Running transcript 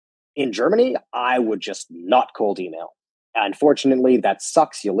In Germany, I would just not cold email. Unfortunately, that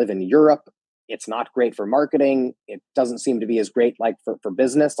sucks. You live in Europe. It's not great for marketing. It doesn't seem to be as great like for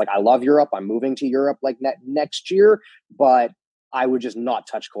business. Like I love Europe. I'm moving to Europe like next year, but I would just not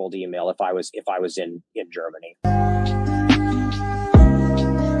touch cold email if I was in Germany.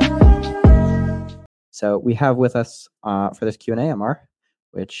 So we have with us for this Q&A, Amar,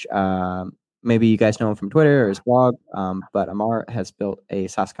 which maybe you guys know him from Twitter or his blog, but Amar has built a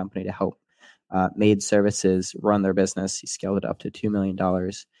SaaS company to help maid services run their business. He scaled it up to $2 million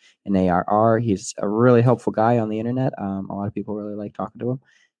in ARR. He's a really helpful guy on the internet. A lot of people really like talking to him.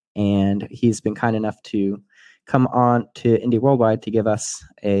 And he's been kind enough to come on to Indie Worldwide to give us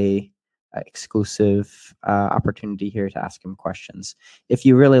a exclusive opportunity here to ask him questions. If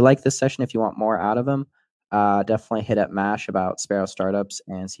you really like this session, if you want more out of him, definitely hit up Mash about Sparrow Startups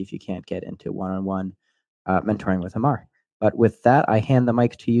and see if you can't get into one-on-one mentoring with Amar. But with that, I hand the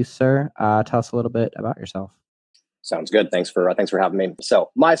mic to you, sir. Tell us a little bit about yourself. Sounds good. Thanks for having me.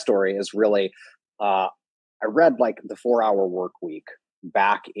 So my story is really, I read like the 4-Hour Work Week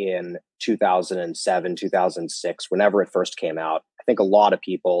back in 2007, 2006, whenever it first came out. I think a lot of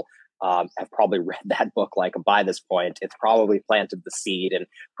people have probably read that book. Like by this point, it's probably planted the seed in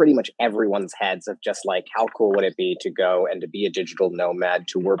pretty much everyone's heads of just like, how cool would it be to go and to be a digital nomad,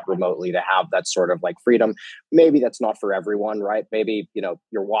 to work remotely, to have that sort of like freedom. Maybe that's not for everyone, right? Maybe, you're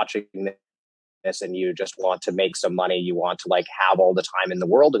watching this and you just want to make some money. You want to like have all the time in the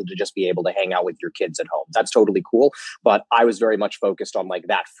world and to just be able to hang out with your kids at home. That's totally cool. But I was very much focused on like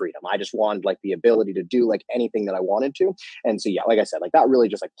that freedom. I just wanted like the ability to do like anything that I wanted to. And so, yeah, like I said, like that really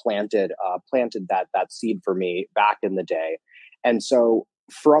just like planted that seed for me back in the day. And so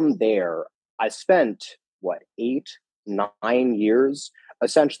from there, I spent 8-9 years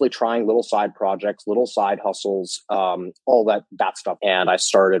essentially trying little side projects, little side hustles, all that stuff. And I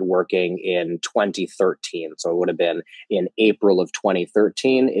started working in 2013. So it would have been in April of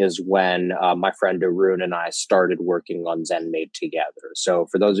 2013 is when my friend Arun and I started working on ZenMaid together. So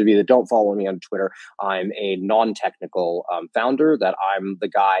for those of you that don't follow me on Twitter, I'm a non-technical founder. That I'm the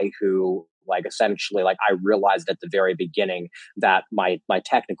guy who like essentially like I realized at the very beginning that my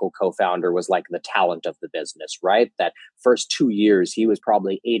technical co-founder was like the talent of the business, right? That first 2 years he was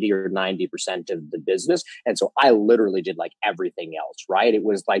probably 80 or 90% of the business, and so I literally did like everything else, right? It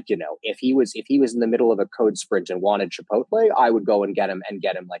was like, if he was in the middle of a code sprint and wanted Chipotle, I would go and get him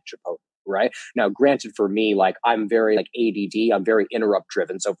like Chipotle. Right now, granted, for me, like I'm very like ADD, I'm very interrupt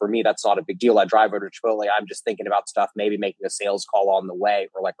driven. So for me, that's not a big deal. I drive over to Chipotle, I'm just thinking about stuff, maybe making a sales call on the way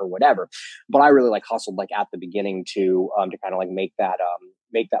or whatever. But I really like hustled like at the beginning to kind of like make that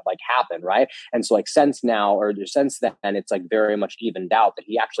like happen, right? And so like since then, it's like very much evened out that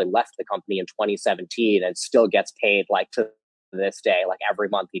he actually left the company in 2017 and still gets paid like to this day. Like every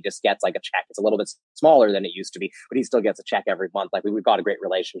month he just gets like a check. It's a little bit smaller than it used to be, but he still gets a check every month. Like we've got a great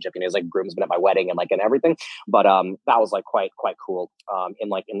relationship, and he was like groomsman at my wedding and everything. But that was like quite cool in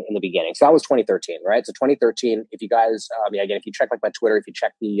the beginning. So that was 2013, right? So 2013, if you guys again, if you check like my Twitter, if you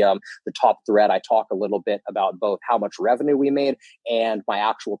check the top thread, I talk a little bit about both how much revenue we made and my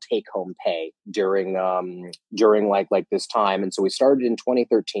actual take home pay during like this time. And so we started in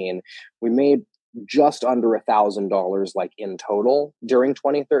 2013. We made just under $1,000 like in total during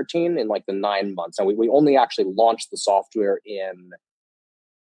 2013 in like the 9 months. And we only actually launched the software in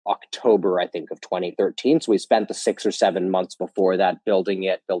October, I think, of 2013. So we spent the 6 or 7 months before that building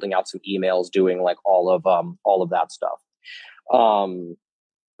out some emails, doing like all of that stuff. The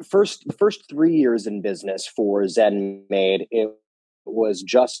first 3 years in business for ZenMaid, it was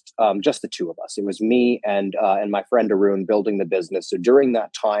just the two of us. It was me and my friend Arun building the business. So during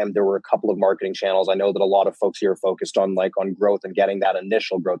that time, there were a couple of marketing channels. I know that a lot of folks here are focused on growth and getting that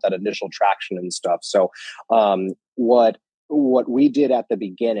initial growth, that initial traction and stuff. So what we did at the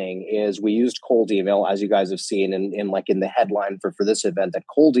beginning is we used cold email, as you guys have seen in the headline for this event, that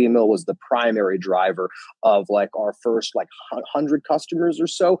cold email was the primary driver of like our first like 100 customers or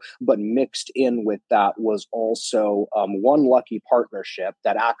so. But mixed in with that was also one lucky partnership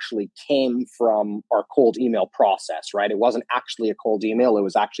that actually came from our cold email process, right? It wasn't actually a cold email. It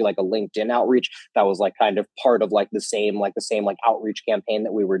was actually like a LinkedIn outreach that was like kind of part of like the same outreach campaign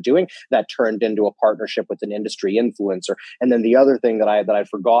that we were doing that turned into a partnership with an industry influencer. And then the other thing that I'd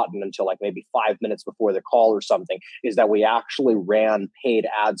forgotten until like maybe 5 minutes before the call or something is that we actually ran paid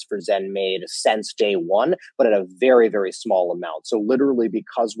ads for ZenMaid since day one, but at a very, very small amount. So literally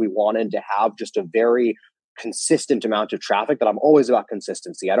because we wanted to have just a very consistent amount of traffic, that I'm always about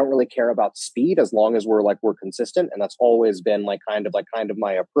consistency. I don't really care about speed as long as we're consistent. And that's always been kind of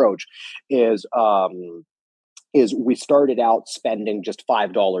my approach is, is we started out spending just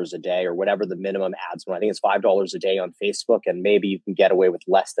 $5 a day or whatever the minimum ads were. I think it's $5 a day on Facebook, and maybe you can get away with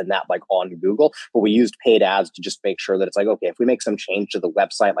less than that, like on Google. But we used paid ads to just make sure that it's like, okay, if we make some change to the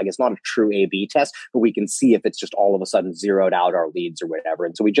website, like it's not a true A/B test, but we can see if it's just all of a sudden zeroed out our leads or whatever.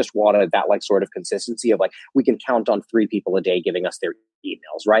 And so we just wanted that like sort of consistency of like, we can count on 3 people a day giving us their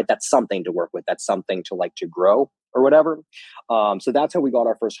emails, right? That's something to work with. That's something to like to grow or whatever. So that's how we got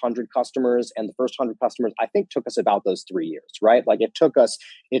our first 100 customers. And the first 100 customers, I think, took us about those 3 years, right? Like it took us,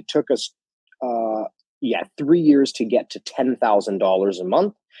 uh, 3 years to get to $10,000 a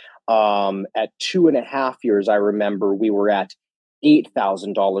month. At 2.5 years, I remember we were at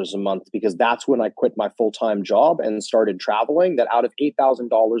 $8,000 a month, because that's when I quit my full-time job and started traveling. That out of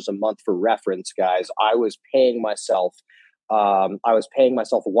 $8,000 a month, for reference, guys, I was paying myself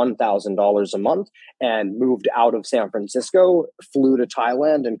 $1,000 a month, and moved out of San Francisco, flew to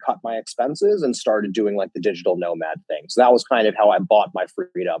Thailand and cut my expenses and started doing like the digital nomad thing. So that was kind of how I bought my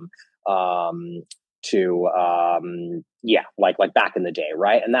freedom, like back in the day.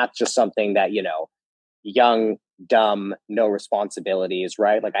 Right. And that's just something that, young, dumb, no responsibilities,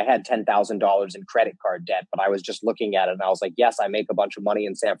 right? Like I had $10,000 in credit card debt, but I was just looking at it and I was like, yes, I make a bunch of money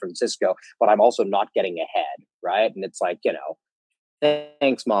in San Francisco, but I'm also not getting ahead, right? And it's like,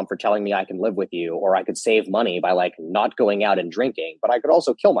 thanks, mom, for telling me I can live with you, or I could save money by like not going out and drinking, but I could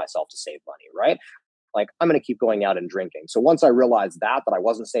also kill myself to save money, right? Like I'm going to keep going out and drinking. So once I realized that I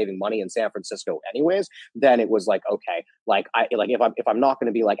wasn't saving money in San Francisco anyways, then it was like, okay, if I'm not going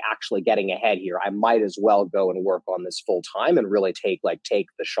to be like actually getting ahead here, I might as well go and work on this full time and really take the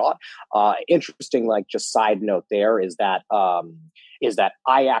shot. Interesting, like just side note there is that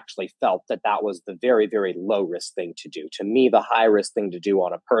I actually felt that was the very, very low risk thing to do. To me, the high risk thing to do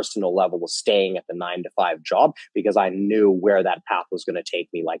on a personal level was staying at the 9-to-5 job, because I knew where that path was going to take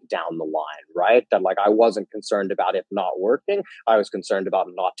me, like down the line, right? That like I wasn't concerned about it not working. I was concerned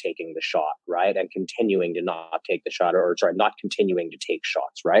about not taking the shot, right? And continuing to not take the shot, not continuing to take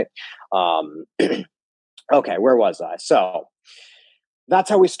shots, right? Okay, where was I? So that's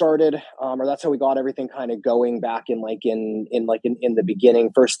how we started, or that's how we got everything kind of going back in the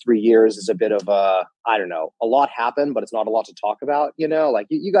beginning. First 3 years is a bit of I don't know, a lot happened, but it's not a lot to talk about. Like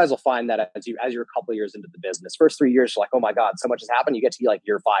you guys will find that as you're a couple of years into the business, first 3 years, you're like, oh my God, so much has happened. You get to like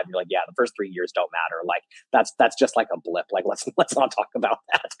year 5, and you're like, yeah, the first 3 years don't matter. Like that's just like a blip. Like let's not talk about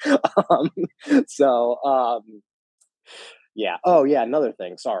that. Yeah. Oh, yeah. Another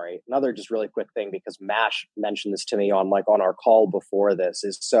thing. Sorry. Another just really quick thing, because Mash mentioned this to me on our call before this,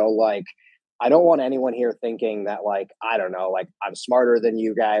 is so like, I don't want anyone here thinking that like, I don't know, like I'm smarter than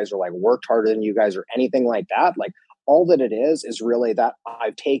you guys or like worked harder than you guys or anything like that. Like all that it is really that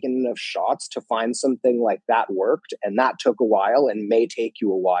I've taken enough shots to find something like that worked. And that took a while and may take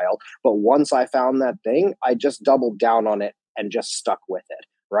you a while. But once I found that thing, I just doubled down on it and just stuck with it.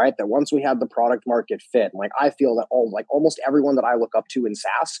 Right? That once we had the product market fit, like I feel that almost everyone that I look up to in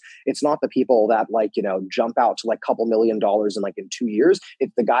SaaS, it's not the people that jump out to like a couple $1 million in 2 years.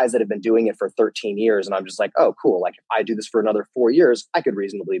 It's the guys that have been doing it for 13 years. And I'm just like, oh, cool. Like if I do this for another 4 years, I could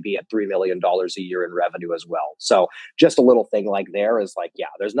reasonably be at $3 million a year in revenue as well. So just a little thing like there is like,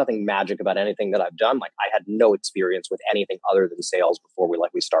 yeah, there's nothing magic about anything that I've done. Like I had no experience with anything other than sales before we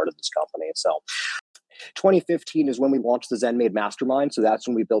started this company. So 2015 is when we launched the ZenMade Mastermind. So that's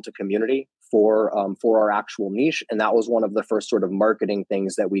when we built a community for our actual niche. And that was one of the first sort of marketing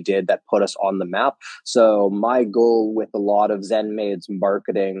things that we did that put us on the map. So my goal with a lot of ZenMade's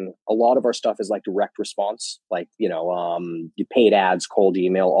marketing, a lot of our stuff is like direct response, like, you paid ads, cold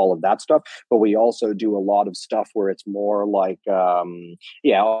email, all of that stuff. But we also do a lot of stuff where it's more like,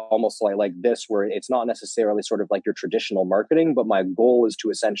 almost like this, where it's not necessarily sort of like your traditional marketing, but my goal is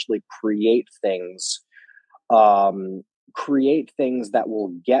to essentially create things that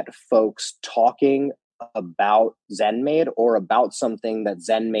will get folks talking about ZenMade or about something that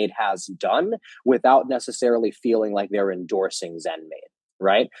ZenMade has done without necessarily feeling like they're endorsing ZenMade.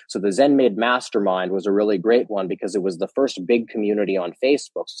 Right? So the ZenMade Mastermind was a really great one because it was the first big community on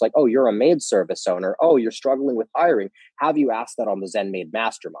Facebook. So it's like, oh, you're a maid service owner. Oh, you're struggling with hiring. Have you asked that on the ZenMade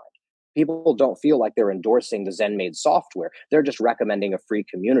Mastermind? People don't feel like they're endorsing the ZenMade software. They're just recommending a free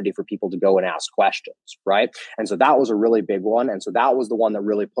community for people to go and ask questions, right? And so that was a really big one. And so that was the one that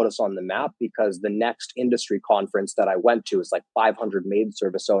really put us on the map, because the next industry conference that I went to is like 500 maid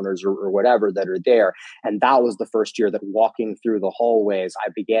service owners or whatever that are there. And that was the first year that walking through the hallways, I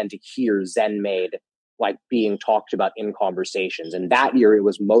began to hear ZenMade like being talked about in conversations. And that year it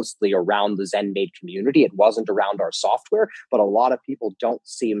was mostly around the ZenMaid community. It wasn't around our software, but a lot of people don't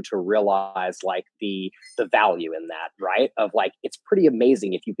seem to realize like the value in that, right? Of like, it's pretty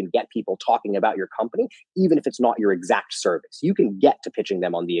amazing if you can get people talking about your company, even if it's not your exact service. You can get to pitching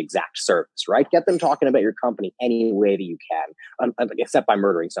them on the exact service, right? Get them talking about your company any way that you can, except by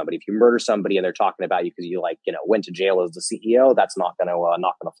murdering somebody. If you murder somebody and they're talking about you because you like, went to jail as the CEO, that's not gonna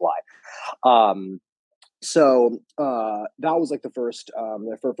fly. That was like the first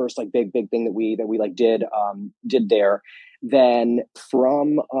like big thing that we like did there. Then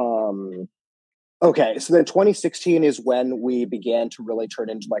okay, so then 2016 is when we began to really turn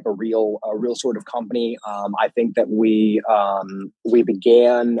into like a real sort of company. I think that we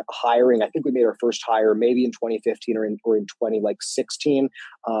began hiring. I think we made our first hire maybe in 2015 or in 2016.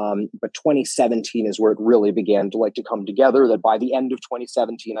 But 2017 is where it really began to come together. That by the end of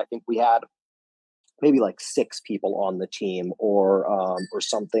 2017, I think we had maybe like 6 people on the team, or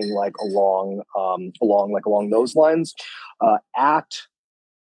something like along those lines.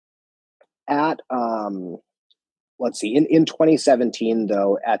 At let's see, in 2017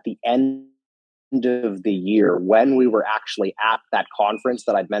 though, at the end of the year, when we were actually at that conference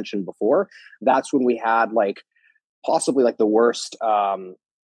that I'd mentioned before, that's when we had like possibly like the worst kind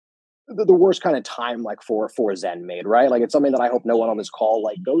of time like for ZenMaid, right? Like it's something that I hope no one on this call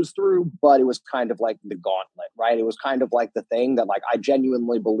like goes through, but it was kind of like the gauntlet, right? It was kind of like the thing that like I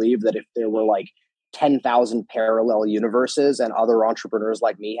genuinely believe that if there were like 10,000 parallel universes and other entrepreneurs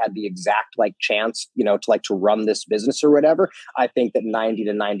like me had the exact like chance, to run this business or whatever, I think that 90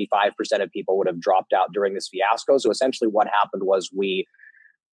 to 95% of people would have dropped out during this fiasco. So essentially what happened was we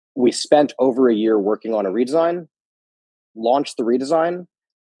spent over a year working on a redesign, launched the redesign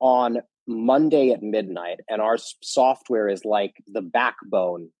on Monday at midnight, and our software is like the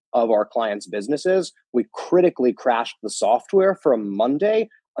backbone of our clients' businesses. We critically crashed the software from Monday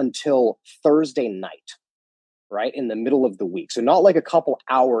until Thursday night, right? In the middle of the week. So not like a couple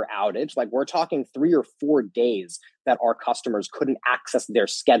hour outage, like we're talking 3 or 4 days that our customers couldn't access their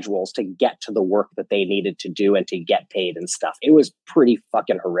schedules to get to the work that they needed to do and to get paid and stuff. It was pretty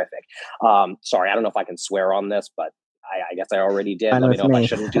fucking horrific. Sorry, I don't know if I can swear on this, but I guess I already did. Let me know if I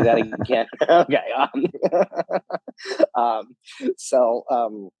shouldn't do that again. Okay.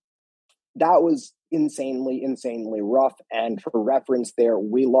 That was insanely rough. And for reference there,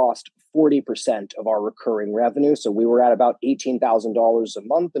 we lost 40% of our recurring revenue. So we were at about $18,000 a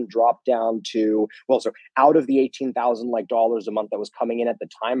month and dropped down to, so out of the $18,000 dollars a month that was coming in at the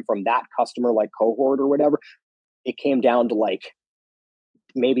time from that customer like cohort or whatever, it came down to like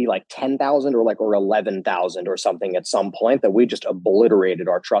maybe like 10,000 or 11,000 or something at some point, that we just obliterated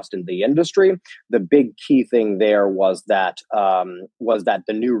our trust in the industry. The big key thing there was that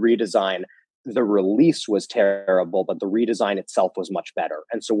the new redesign, the release was terrible, but the redesign itself was much better.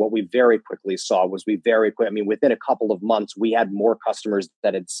 And so what we very quickly saw was within a couple of months, we had more customers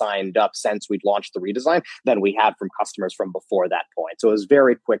that had signed up since we'd launched the redesign than we had from customers from before that point. So it was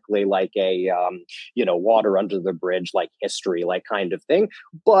very quickly like a, water under the bridge, like history, like kind of thing.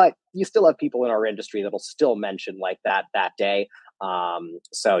 But you still have people in our industry that'll still mention like that day.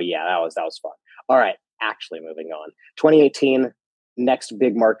 So yeah, that was fun. All right, actually moving on. 2018, next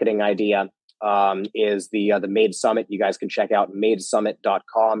big marketing idea. Is the Made Summit. You guys can check out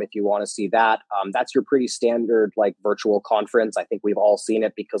madesummit.com if you want to see that. That's your pretty standard like virtual conference. I think we've all seen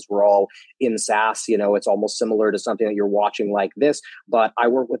it because we're all in SaaS. It's almost similar to something that you're watching like this. But I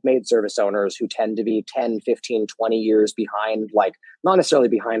work with maid service owners who tend to be 10, 15, 20 years behind, like not necessarily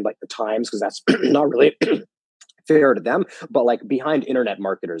behind like the times, because that's not really fair to them, but like behind internet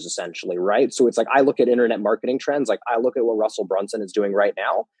marketers essentially, right? So it's like I look at internet marketing trends, like I look at what Russell Brunson is doing right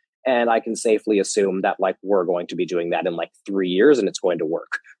now, and I can safely assume that like we're going to be doing that in like 3 years and it's going to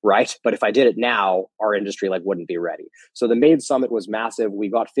work, right? But if I did it now, our industry like wouldn't be ready. So the Made Summit was massive. We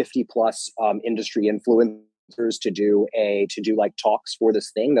got 50 plus industry influencers to do like talks for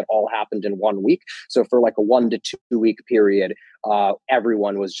this thing that all happened in 1 week. So for like a 1 to 2 week period,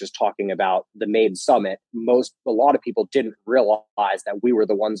 everyone was just talking about the Made Summit. A lot of people didn't realize that we were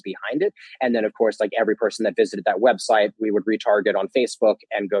the ones behind it. And then of course, like every person that visited that website, we would retarget on Facebook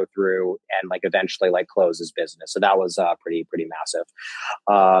and go through and like eventually like close his business. So that was pretty massive.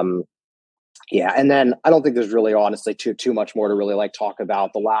 Yeah, and then I don't think there's really honestly too much more to really like talk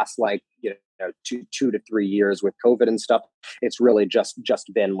about. The last like 2 to 3 years with COVID and stuff, it's really just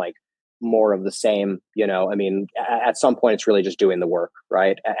been like more of the same. At some point it's really just doing the work,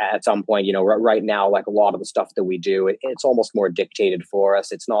 right? At some point, right now, like a lot of the stuff that we do, it's almost more dictated for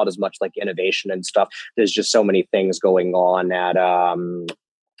us. It's not as much like innovation and stuff. There's just so many things going on at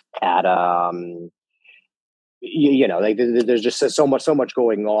like there's just so much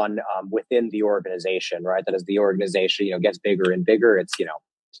going on within the organization, right? That as the organization, gets bigger and bigger, it's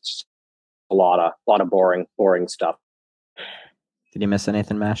a lot of boring stuff. Did you miss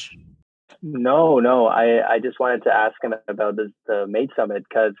anything, Mash? No. I just wanted to ask him about the Made Summit,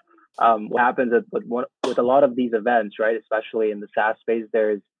 because what happens with a lot of these events, right? Especially in the SaaS space,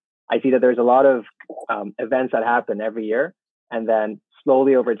 I see that there's a lot of events that happen every year, and then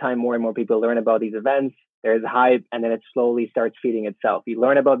slowly over time, more and more people learn about these events. There's hype, and then it slowly starts feeding itself. You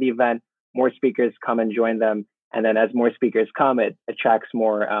learn about the event, more speakers come and join them, and then as more speakers come, it attracts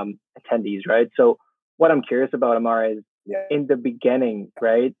more attendees, right? So what I'm curious about, Amar, is in the beginning,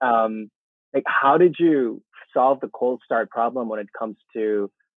 right? Like, how did you solve the cold start problem when it comes to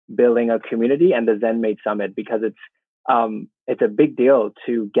building a community and the ZenMate Summit? Because it's a big deal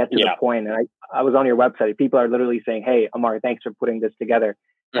to get to the point. And I was on your website. People are literally saying, "Hey, Amar, thanks for putting this together."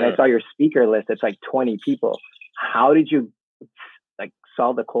 And I saw your speaker list. It's like 20 people. How did you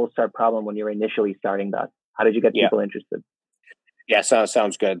solve the cold start problem when you were initially starting that? How did you get people interested? Yeah,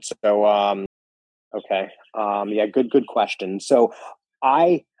 sounds good. So, okay. Good question. So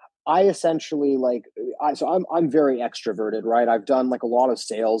I essentially I'm very extroverted, right? I've done a lot of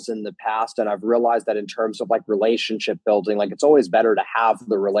sales in the past, and I've realized that in terms of relationship building, it's always better to have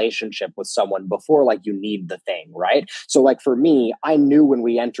the relationship with someone before you need the thing, right? So for me, I knew when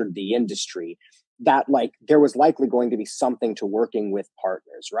we entered the industry that there was likely going to be something to working with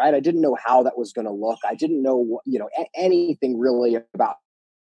partners, right? I didn't know how that was going to look. I didn't know anything really about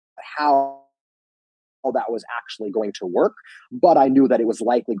how that was actually going to work, but I knew that it was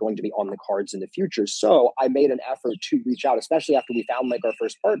likely going to be on the cards in the future. So I made an effort to reach out, especially after we found our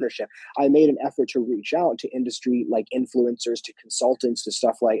first partnership. I made an effort to reach out to industry influencers, to consultants, to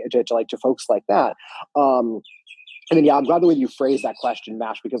stuff to folks like that. And then, I'm glad the way you phrased that question,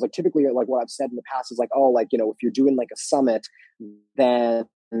 Mash, because typically what I've said in the past is if you're doing a summit, then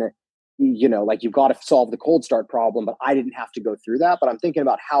you've got to solve the cold start problem, but I didn't have to go through that. But I'm thinking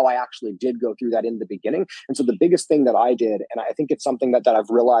about how I actually did go through that in the beginning. And so the biggest thing that I did, and I think it's something that I've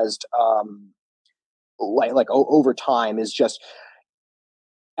realized over time, is just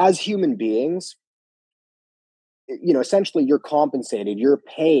as human beings, essentially you're compensated, you're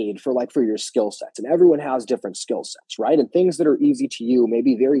paid for your skill sets, and everyone has different skill sets, right? And things that are easy to you may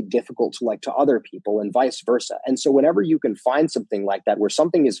be very difficult to other people, and vice versa. And so whenever you can find something like that, where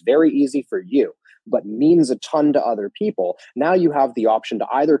something is very easy for you, but means a ton to other people, now you have the option to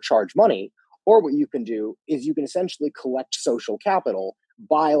either charge money, or what you can do is you can essentially collect social capital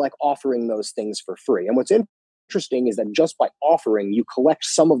by offering those things for free. And what's interesting is that just by offering, you collect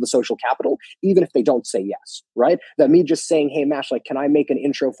some of the social capital, even if they don't say yes, right? That me just saying, "Hey, Mash, can I make an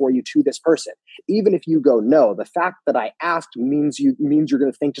intro for you to this person?" Even if you go no, the fact that I asked means you're going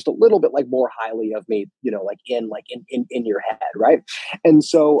to think just a little bit more highly of me, in your head, right? And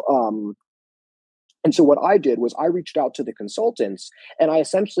so what I did was I reached out to the consultants, and I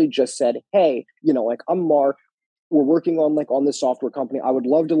essentially just said, "Hey, I'm Mark. We're working on this software company. I would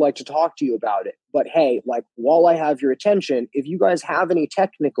love to talk to you about it. But hey, while I have your attention, if you guys have any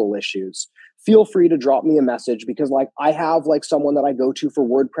technical issues, feel free to drop me a message, because I have someone that I go to for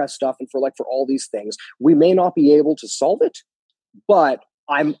WordPress stuff and for all these things. We may not be able to solve it, but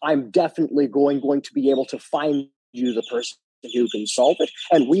I'm definitely going to be able to find you the person who can solve it."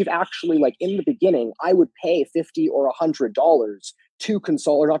 And we've actually in the beginning, I would pay $50 or $100 to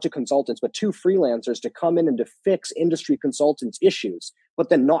not to consultants, but to freelancers to come in and to fix industry consultants' issues, but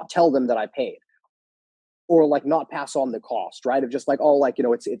then not tell them that I paid, or not pass on the cost, right? Of just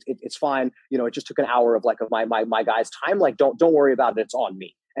it's fine. It just took an hour of my guy's time. Don't worry about it. It's on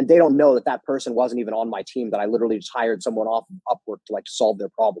me. And they don't know that person wasn't even on my team, that I literally just hired someone off of Upwork to solve their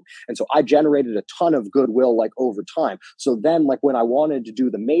problem. And so I generated a ton of goodwill over time. So then when I wanted to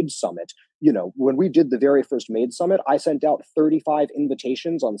do the Made Summit, when we did the very first Made Summit, I sent out 35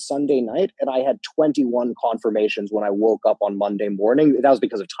 invitations on Sunday night, and I had 21 confirmations when I woke up on Monday morning. That was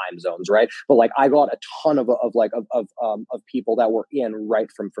because of time zones, right? But I got a ton of people that were in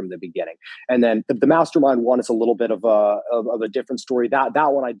right from the beginning. And then the mastermind one is a little bit of a different story. That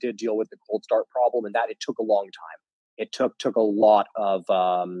one I did deal with the cold start problem, and that it took a long time. It took a lot of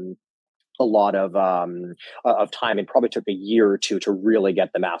time, and probably took a year or two to really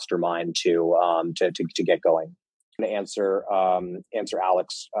get the mastermind to get going. To answer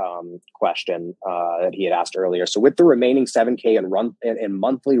Alex's question that he had asked earlier. So with the remaining $7K in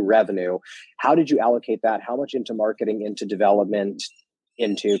monthly revenue, how did you allocate that? How much into marketing, into development,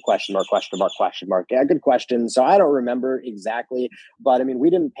 into question mark, question mark, question mark? Yeah, good question. So I don't remember exactly, but I mean, we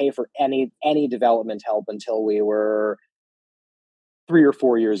didn't pay for any development help until we were 3 or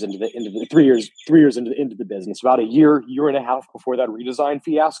 4 years into the 3 years into the business. About a year and a half before that redesign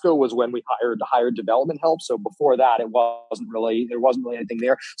fiasco was when we hired development help. So before that, there wasn't really anything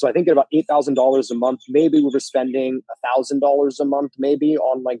there. So I think at about $8,000 a month, maybe we were spending $1,000 a month, maybe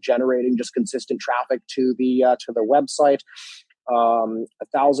on like generating just consistent traffic to the website.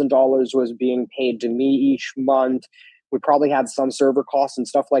 $1,000 was being paid to me each month. We probably had some server costs and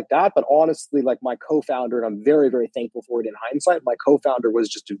stuff like that. But honestly, like my co-founder, and I'm very, very thankful for it in hindsight, my co-founder was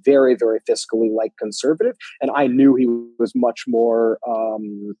just very, very fiscally like conservative. And I knew he was much more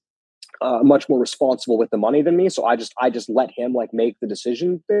responsible with the money than me. So I just let him like make the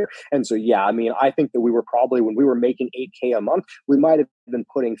decision there. And so, yeah, I mean, I think that we were probably, when we were making 8K a month, we might have been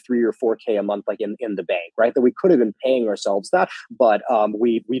putting 3 or 4K a month, like in the bank, right? That we could have been paying ourselves that, but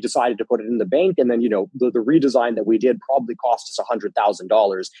we decided to put it in the bank. And then, the redesign that we did probably cost us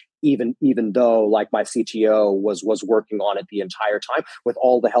 $100,000, even though like my CTO was working on it the entire time with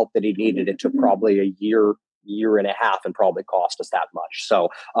all the help that he needed. It took probably a year and a half and probably cost us that much. So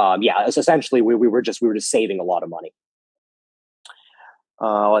yeah, it's essentially we were just saving a lot of money.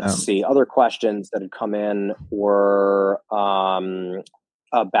 Let's see. Other questions that had come in were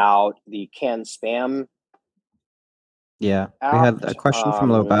about the canned spam. Yeah, we had a question from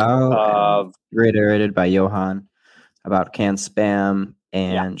Lobao, reiterated by Johan, about canned spam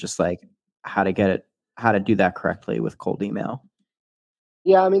and just like how to do that correctly with cold email.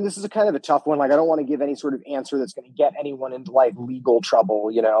 Yeah, I mean, this is a kind of a tough one. Like, I don't want to give any sort of answer that's going to get anyone into like legal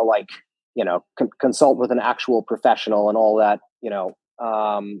trouble, consult with an actual professional and all that,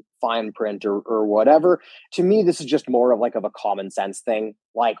 fine print or whatever. To me, this is just more of a common sense thing.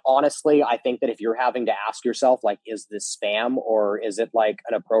 Like, honestly, I think that if you're having to ask yourself, like, is this spam or is it like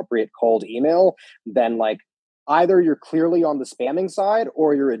an appropriate cold email? Then like, either you're clearly on the spamming side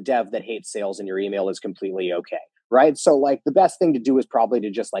or you're a dev that hates sales and your email is completely okay. Right. So like the best thing to do is probably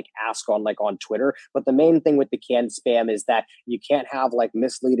to just like ask on Twitter. But the main thing with the canned spam is that you can't have like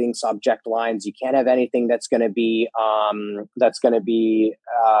misleading subject lines. You can't have anything that's going to be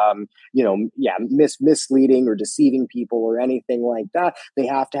misleading or deceiving people or anything like that. They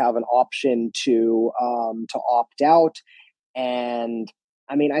have to have an option to opt out. And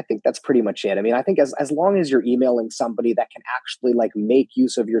I mean, I think that's pretty much it. I mean, I think as long as you're emailing somebody that can actually like make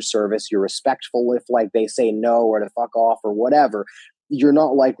use of your service, you're respectful if like they say no or to fuck off or whatever, you're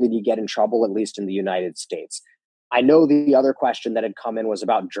not likely to get in trouble, at least in the United States. I know the other question that had come in was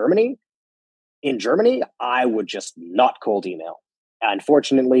about Germany. In Germany, I would just not cold email.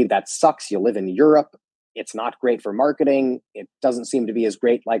 Unfortunately, that sucks. You live in Europe. It's not great for marketing. It doesn't seem to be as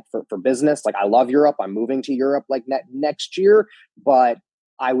great like for business. Like, I love Europe. I'm moving to Europe like next year, but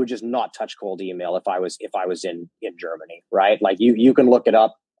I would just not touch cold email if I was in Germany, right? Like you can look it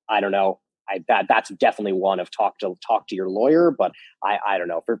up. I don't know. That's definitely one of talk to your lawyer, but I don't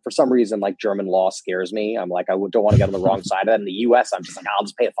know. For some reason, like German law scares me. I'm like, don't want to get on the wrong side of it. In the US, I'm just like, I'll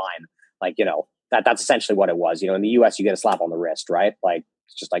just pay a fine. Like, that's essentially what it was. In the US, you get a slap on the wrist, right? Like,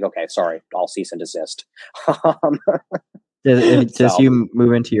 it's just like, okay, sorry, I'll cease and desist. Does you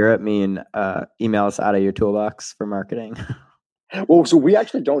move into Europe mean emails out of your toolbox for marketing? Well, so we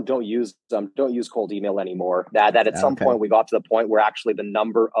actually don't use cold email anymore. That at some point we got to the point where actually the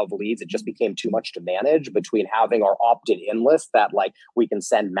number of leads, it just became too much to manage between having our opted in list that like we can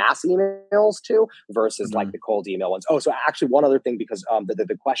send mass emails to versus like the cold email ones. Oh, so actually one other thing, because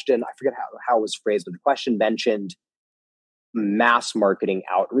the question, I forget how it was phrased, but the question mentioned mass marketing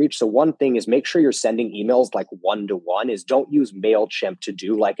outreach. So one thing is make sure you're sending emails like one-to-one. Is don't use MailChimp to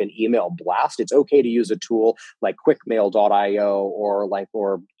do like an email blast. It's okay to use a tool like quickmail.io or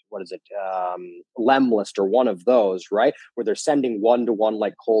what is it? Lemlist or one of those, right? Where they're sending one-to-one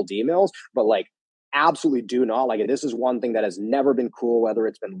like cold emails, but like absolutely do not, like, this is one thing that has never been cool, whether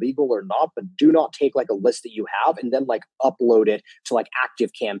it's been legal or not, but do not take like a list that you have and then like upload it to like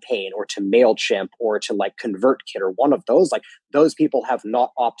ActiveCampaign or to MailChimp or to like ConvertKit or one of those. Like, those people have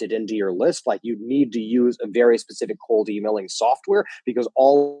not opted into your list. Like, you need to use a very specific cold emailing software, because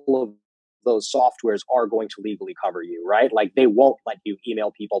all of those softwares are going to legally cover you, right? Like, they won't let you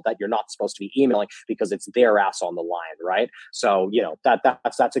email people that you're not supposed to be emailing because it's their ass on the line, right? So,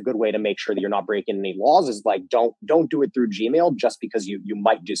 that's a good way to make sure that you're not breaking any laws, is like, don't do it through Gmail just because you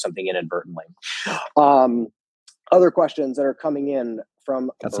might do something inadvertently. Other questions that are coming in from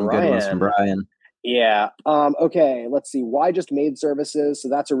Got some good ones from Brian. Yeah. Okay. Let's see. Why just maid services? So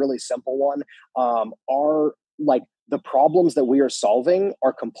that's a really simple one. Are like, the problems that we are solving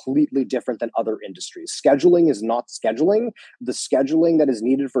are completely different than other industries. Scheduling is not scheduling. The scheduling that is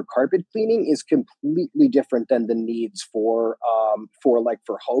needed for carpet cleaning is completely different than the needs for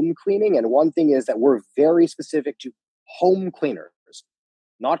home cleaning. And one thing is that we're very specific to home cleaners.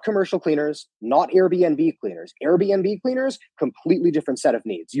 not commercial cleaners, not Airbnb cleaners. Airbnb cleaners, completely different set of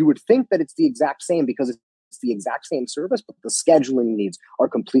needs. You would think that it's the exact same because it's the exact same service, but the scheduling needs are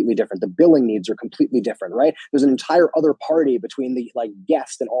completely different. The billing needs are completely different, right? There's an entire other party between the like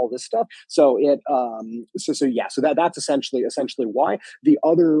guest and all this stuff. So that's essentially why. The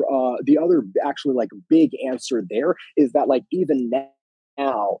other actually like big answer there is that like even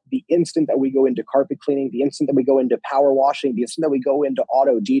now, the instant that we go into carpet cleaning, the instant that we go into power washing, the instant that we go into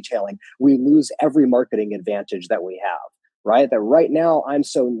auto detailing, we lose every marketing advantage that we have. Right? That right now I'm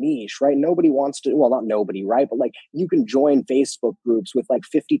so niche, right? Nobody wants to, well, not nobody, right? But like you can join Facebook groups with like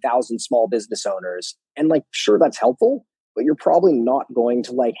 50,000 small business owners. And like, sure, that's helpful, but you're probably not going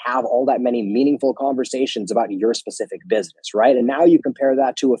to like have all that many meaningful conversations about your specific business, right? And now you compare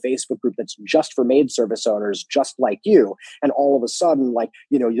that to a Facebook group that's just for maid service owners, just like you. And all of a sudden, like,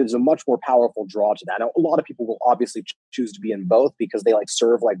 there's a much more powerful draw to that. Now, a lot of people will obviously choose to be in both because they like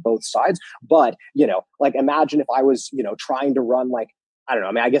serve like both sides. But, like imagine if I was, trying to run like, I don't know,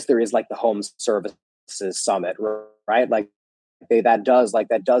 I mean, I guess there is like the home services summit, right? Like, that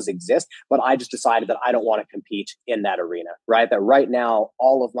does exist, but I just decided that I don't want to compete in that arena, right? That right now,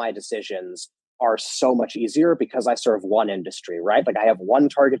 all of my decisions are so much easier because I serve one industry, right? Like I have one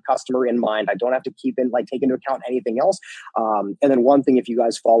target customer in mind. I don't have to take into account anything else. And then one thing, if you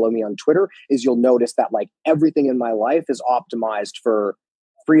guys follow me on Twitter, is you'll notice that like everything in my life is optimized for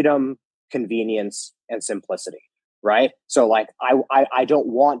freedom, convenience, and simplicity, right? So like I don't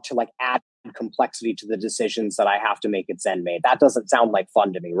want to like add complexity to the decisions that I have to make at ZenMaid. That doesn't sound like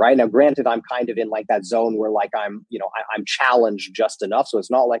fun to me, right? Now, granted, I'm kind of in like that zone where like I'm challenged just enough, so it's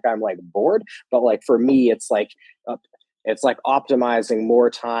not like I'm like bored. But like for me, it's like optimizing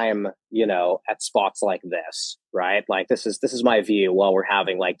more time, at spots like this, right? Like this is my view while we're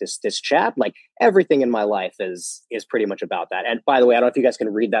having like this chat. Like everything in my life is pretty much about that. And by the way, I don't know if you guys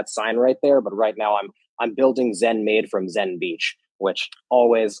can read that sign right there, but right now I'm building ZenMaid from Zen Beach, which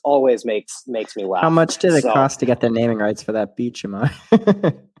always makes me laugh. How much did it cost to get the naming rights for that beach, Amar?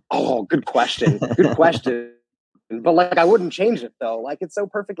 Oh, good question. Good question. But like, I wouldn't change it though. Like, it's so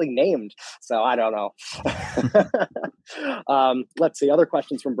perfectly named. So I don't know. Let's see. Other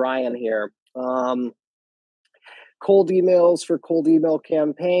questions from Brian here. Cold emails for cold email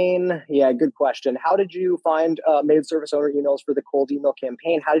campaign. Yeah, good question. How did you find maid service owner emails for the cold email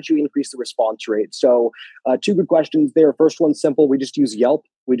campaign? How did you increase the response rate? So two good questions there. First one's simple. We just use Yelp.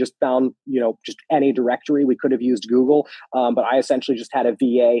 We just found, just any directory. We could have used Google, but I essentially just had a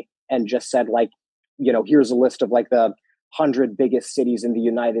VA and just said like, here's a list of like the 100 biggest cities in the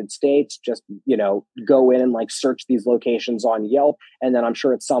United States. Just, go in and like search these locations on Yelp. And then I'm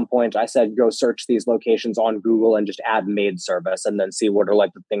sure at some point I said, go search these locations on Google and just add maid service and then see what are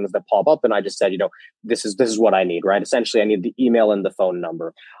like the things that pop up. And I just said, this is what I need, right? Essentially, I need the email and the phone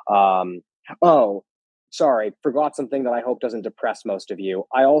number. Oh, sorry, forgot something that I hope doesn't depress most of you.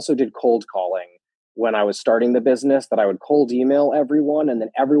 I also did cold calling when I was starting the business, that I would cold email everyone. And then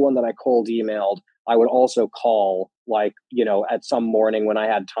everyone that I cold emailed, I would also call like, at some morning when I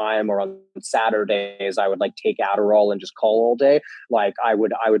had time, or on Saturdays, I would like take Adderall and just call all day. Like I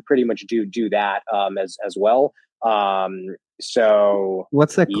would pretty much do that as well. So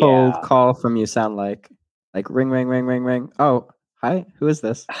what's a cold call from you sound like? Like ring, ring, ring, ring, ring. Oh, hi, who is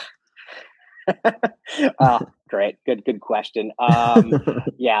this? Great. Good question.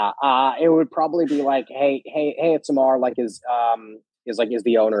 It would probably be like, hey, it's Amar, like is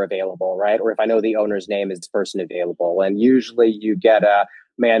the owner available, right? Or if I know the owner's name, is this person available? And usually you get a,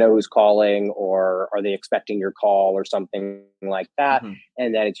 may I know who's calling, or are they expecting your call, or something like that. Mm-hmm.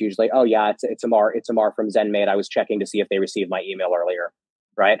 And then it's usually, oh yeah, it's Amar from ZenMaid. I was checking to see if they received my email earlier.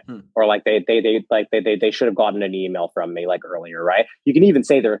 Right. Or like they should have gotten an email from me like earlier. Right. You can even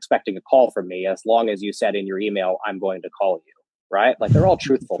say they're expecting a call from me, as long as you said in your email, I'm going to call you. Right. Like they're all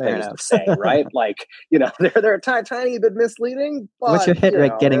truthful things to say. Right. Like, they're a tiny bit misleading. But, what's your hit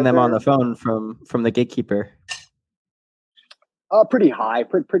rate getting them on the phone from the gatekeeper? Pretty high,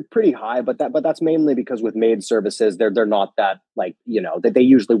 pretty high, but that's mainly because with maid services, they're not that like, that they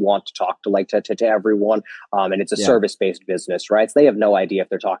usually want to talk to like to everyone, and it's a service-based business, right? So they have no idea if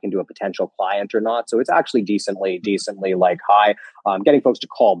they're talking to a potential client or not. So it's actually decently like high. Getting folks to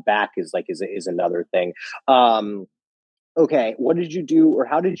call back is another thing. Okay, what did you do, or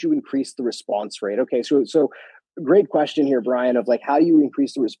how did you increase the response rate? Okay, so great question here, Brian, of like, how do you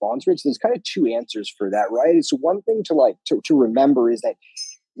increase the response rate? So there's kind of two answers for that, right? So one thing to remember is that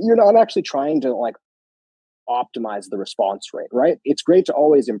you're not actually trying to like optimize the response rate, right? It's great to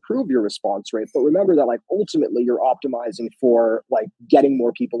always improve your response rate, but remember that like ultimately you're optimizing for like getting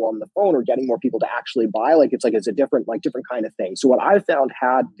more people on the phone or getting more people to actually buy. It's a different kind of thing. So what I found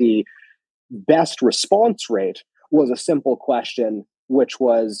had the best response rate was a simple question, which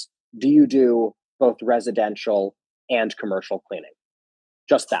was, do you do both residential and commercial cleaning?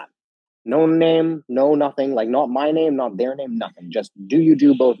 Just that. No name, no nothing, like not my name, not their name, nothing. Just, do you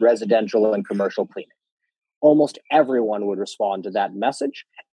do both residential and commercial cleaning? Almost everyone would respond to that message.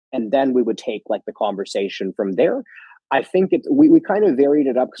 And then we would take like the conversation from there. I think we kind of varied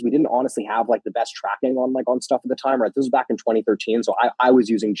it up because we didn't honestly have like the best tracking on stuff at the time, right? This was back in 2013. So I was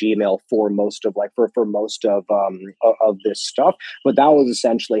using Gmail for most of for most of this stuff. But that was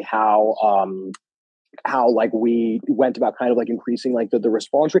essentially how like we went about kind of like increasing like the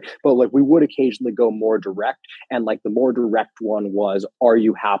response rate, but like we would occasionally go more direct. And like the more direct one was, are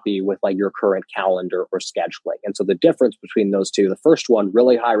you happy with like your current calendar or scheduling? And so the difference between those two, the first one,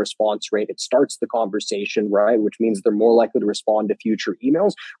 really high response rate, it starts the conversation, right? Which means they're more likely to respond to future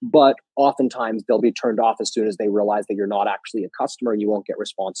emails, but oftentimes they'll be turned off as soon as they realize that you're not actually a customer and you won't get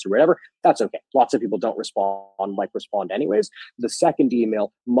response or whatever. That's okay. Lots of people don't respond anyways. The second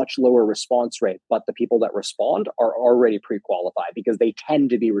email, much lower response rate, but the people that respond are already pre-qualified because they tend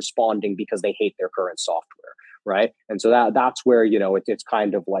to be responding because they hate their current software, right? And so that's where, it's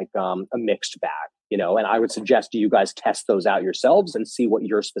kind of like a mixed bag, and I would suggest you guys test those out yourselves and see what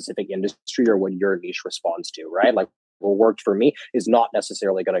your specific industry or what your niche responds to, right? Like what worked for me is not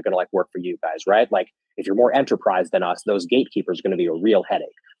necessarily going to like work for you guys, right? Like if you're more enterprise than us, those gatekeepers are going to be a real headache.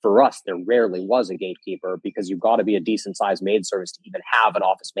 For us, there rarely was a gatekeeper because you've got to be a decent sized maid service to even have an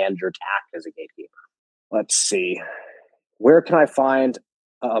office manager to act as a gatekeeper. Let's see. Where can I find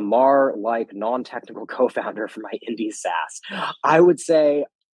a Amar like non-technical co-founder for my indie SaaS? I would say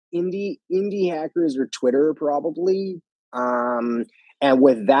indie hackers or Twitter probably. And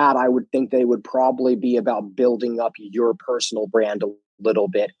with that, I would think they would probably be about building up your personal brand a little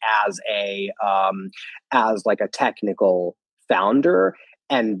bit as like a technical founder,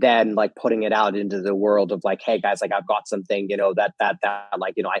 and then like putting it out into the world of like, hey guys, like I've got something, that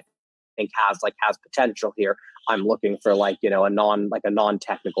like, I think has potential here. I'm looking for like, a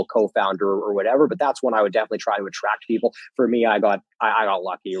non-technical co-founder or whatever, but that's when I would definitely try to attract people. For me, I got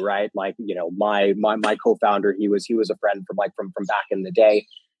lucky, right? Like, my co-founder, he was a friend from back in the day.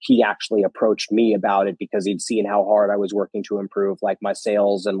 He actually approached me about it because he'd seen how hard I was working to improve like my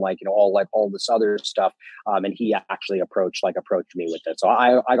sales and all this other stuff. And he actually approached me with it. So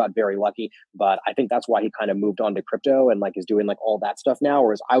I got very lucky, but I think that's why he kind of moved on to crypto and like is doing like all that stuff now.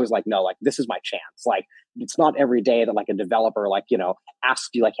 Whereas I was like, no, like this is my chance. Like it's not every day that like a developer like, asks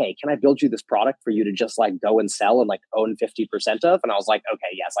you like, hey, can I build you this product for you to just like go and sell and like own 50% of? And I was like,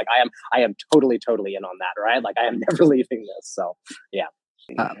 okay, yes, like I am totally in on that, right? Like I am never leaving this. So yeah.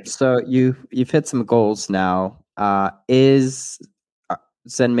 So you've hit some goals now. Is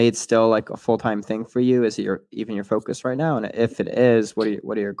ZenMaid still like a full-time thing for you? Is it your focus right now? And if it is, what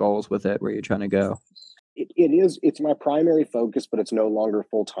are your goals with it? Where are you trying to go? It is. It's my primary focus, but it's no longer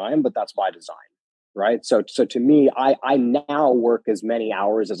full-time. But that's by design, right? So to me, I now work as many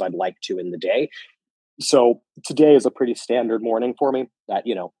hours as I'd like to in the day. So today is a pretty standard morning for me. That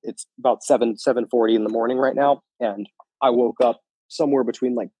it's about 7:40 in the morning right now, and I woke up somewhere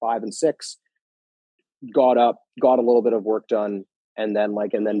between like 5 and 6, got up, got a little bit of work done, and then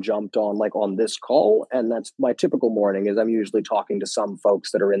jumped on this call. And that's my typical morning. Is I'm usually talking to some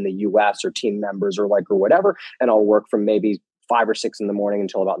folks that are in the US or team members or whatever, and I'll work from maybe 5 or 6 in the morning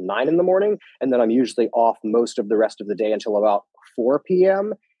until about 9 in the morning, and then I'm usually off most of the rest of the day until about 4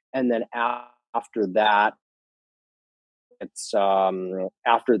 p.m. And then after that, it's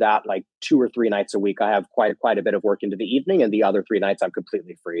after that, like 2 or 3 nights a week, I have quite a bit of work into the evening, and the other 3 nights I'm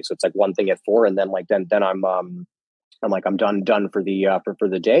completely free. So it's like one thing at 4, and then I'm done for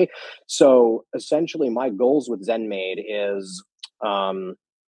the day. So essentially, my goals with ZenMaid is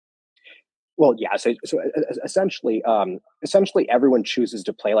well, yeah. So essentially, everyone chooses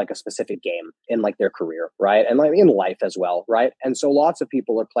to play like a specific game in like their career, right? And like in life as well, right? And so lots of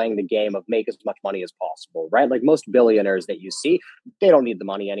people are playing the game of make as much money as possible, right? Like most billionaires that you see, they don't need the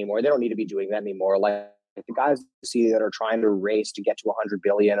money anymore. They don't need to be doing that anymore. Like the guys you see that are trying to race to get to 100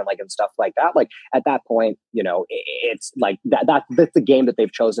 billion and stuff like that, like at that point, it's like that's the game that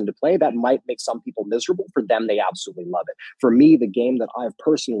they've chosen to play. That might make some people miserable. For them, they absolutely love it. For me, the game that I've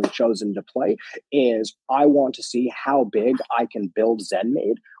personally chosen to play is I want to see how big I can build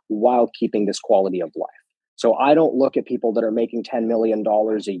ZenMaid while keeping this quality of life. So I don't look at people that are making $10 million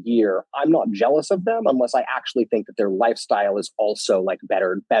a year. I'm not jealous of them unless I actually think that their lifestyle is also like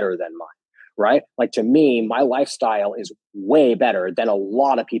better than mine. right? Like to me, my lifestyle is way better than a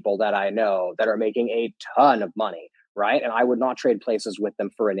lot of people that I know that are making a ton of money, right? And I would not trade places with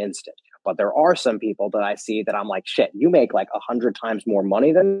them for an instant. But there are some people that I see that I'm like, shit, you make like 100 times more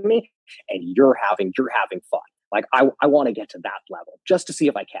money than me, and you're having fun. Like I want to get to that level just to see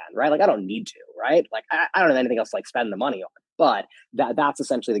if I can, right? Like I don't need to, right? Like I don't have anything else to like spend the money on. But that's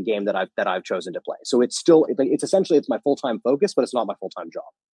essentially the game that I've chosen to play. So it's still it's essentially it's my full-time focus, but it's not my full-time job.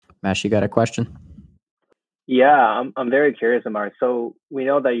 Mash, you got a question? Yeah, I'm very curious, Amar. So we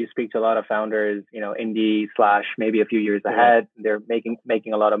know that you speak to a lot of founders, indie slash maybe a few years ahead. They're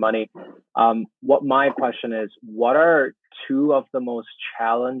making a lot of money. What my question is, what are two of the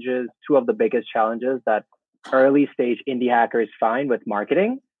biggest challenges that early stage indie hackers find with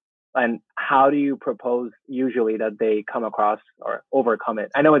marketing? And how do you propose usually that they come across or overcome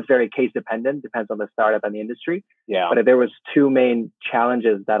it? I know it's very case dependent, depends on the startup and the industry. Yeah. But if there was two main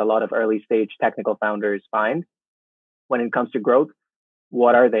challenges that a lot of early stage technical founders find when it comes to growth,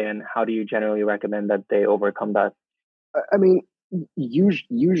 what are they and how do you generally recommend that they overcome that? I mean,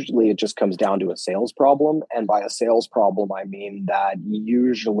 usually it just comes down to a sales problem, and by a sales problem, I mean that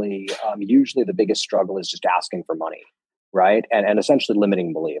usually the biggest struggle is just asking for money, right? And essentially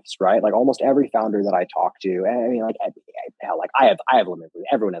limiting beliefs, right? Like almost every founder that I talk to, and I mean, hell, like I have limiting beliefs.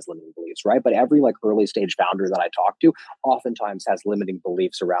 Everyone has limiting beliefs, right? But every like early stage founder that I talk to, oftentimes has limiting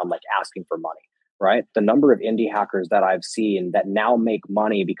beliefs around like asking for money. Right? The number of indie hackers that I've seen that now make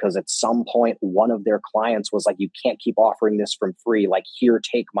money because at some point one of their clients was like, you can't keep offering this from free. Like, here,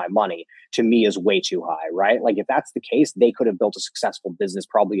 take my money, to me is way too high, right? Like, if that's the case, they could have built a successful business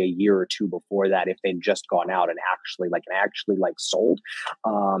probably a year or two before that if they'd just gone out and actually sold.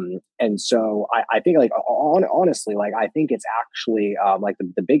 And so I think like honestly, like I think it's actually like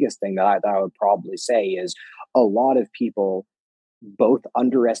the biggest thing that I would probably say is a lot of people both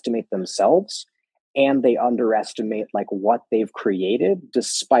underestimate themselves and they underestimate like what they've created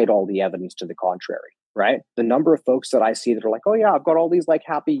despite all the evidence to the contrary, right? The number of folks that I see that are like, oh yeah, I've got all these like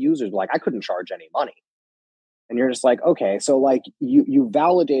happy users, like I couldn't charge any money. And you're just like, okay, so like you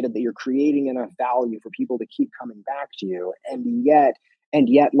validated that you're creating enough value for people to keep coming back to you. And yet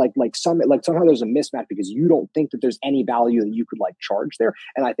somehow there's a mismatch because you don't think that there's any value that you could like charge there.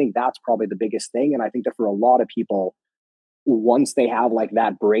 And I think that's probably the biggest thing. And I think that for a lot of people, once they have like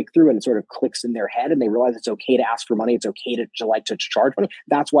that breakthrough and it sort of clicks in their head and they realize it's okay to ask for money, it's okay to charge money.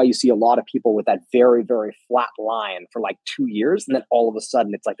 That's why you see a lot of people with that very, very flat line for like 2 years. And then all of a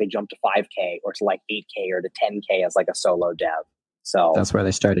sudden it's like they jump to 5K or to like 8K or to 10K as like a solo dev. So that's where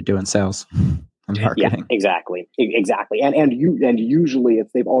they started doing sales and marketing. Yeah, exactly. And usually if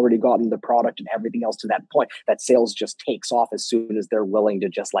they've already gotten the product and everything else to that point, that sales just takes off as soon as they're willing to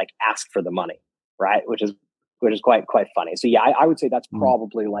just like ask for the money, right? Which is quite funny. So yeah, I would say that's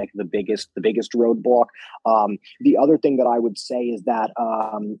probably like the biggest roadblock. The other thing that I would say is that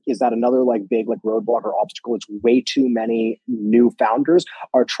another like big like roadblock or obstacle is way too many new founders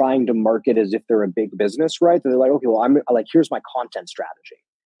are trying to market as if they're a big business, right? They're like, okay, well, I'm like, here's my content strategy.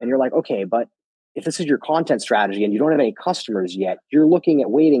 And you're like, okay, but if this is your content strategy and you don't have any customers yet, you're looking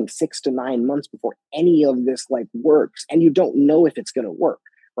at waiting 6 to 9 months before any of this like works. And you don't know if it's going to work.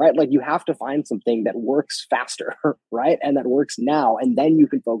 Right? Like you have to find something that works faster, right? And that works now. And then you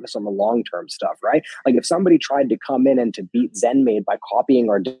can focus on the long-term stuff, right? Like if somebody tried to come in and to beat ZenMade by copying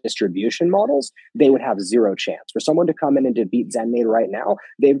our distribution models, they would have zero chance. For someone to come in and to beat ZenMade right now,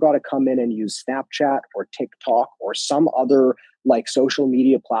 they've got to come in and use Snapchat or TikTok or some other like social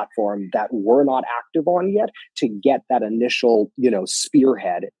media platform that we're not active on yet to get that initial,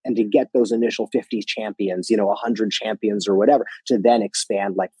 spearhead and to get those initial 50 champions, 100 champions or whatever to then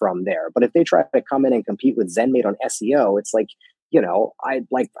expand like from there. But if they try to come in and compete with ZenMade on SEO, it's like,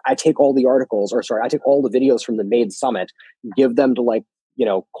 I take all the articles I take all the videos from the Made Summit, give them to like,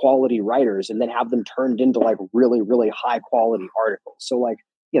 quality writers and then have them turned into like really, really high quality articles. So like,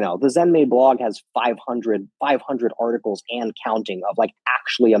 the ZenMade blog has 500 articles and counting of like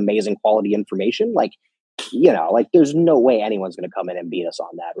actually amazing quality information. Like, there's no way anyone's going to come in and beat us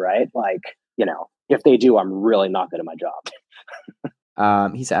on that. Right. Like, if they do, I'm really not good at my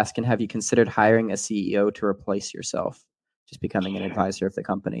job. He's asking, have you considered hiring a CEO to replace yourself? Just becoming an advisor of the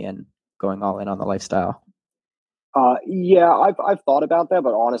company and going all in on the lifestyle. Yeah, I've thought about that,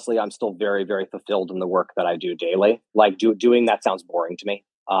 but honestly, I'm still very, very fulfilled in the work that I do daily. Like doing that sounds boring to me.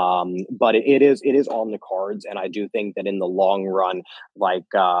 But it is on the cards. And I do think that in the long run, like,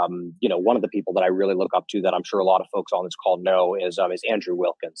 one of the people that I really look up to that I'm sure a lot of folks on this call know is Andrew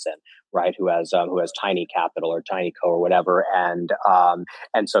Wilkinson, right? Who has Tiny Capital or Tiny Co or whatever. And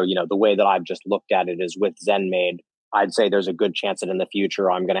so, the way that I've just looked at it is with ZenMade, I'd say there's a good chance that in the future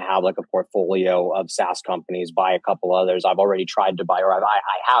I'm going to have like a portfolio of SaaS companies, buy a couple others. I've already tried to buy, or I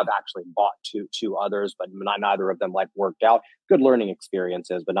have actually bought two others, but neither of them like worked out. Good learning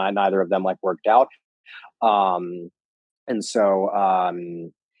experiences, but neither of them like worked out. And so,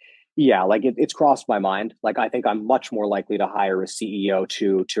 yeah, like it's crossed my mind. Like I think I'm much more likely to hire a CEO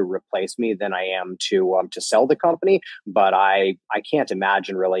to replace me than I am to sell the company. But I can't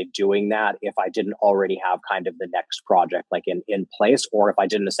imagine really doing that if I didn't already have kind of the next project like in place, or if I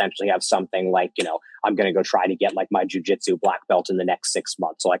didn't essentially have something like, you know, I'm going to go try to get like my jujitsu black belt in the next 6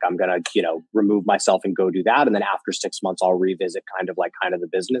 months. So like I'm going to, you know, remove myself and go do that, and then after 6 months I'll revisit kind of the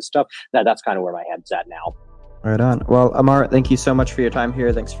business stuff. That's kind of where my head's at now. Right on. Well, Amar, thank you so much for your time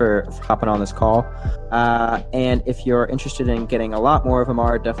here. Thanks for hopping on this call. And if you're interested in getting a lot more of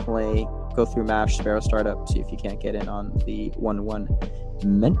Amar, definitely go through MASH Sparrow Startup, see if you can't get in on the one-on-one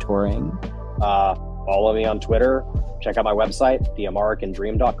mentoring. Follow me on Twitter. Check out my website,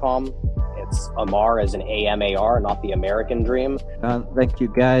 theamericandream.com. It's Amar as an AMAR, not the American Dream. Thank you,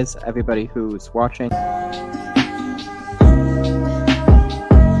 guys, everybody who's watching.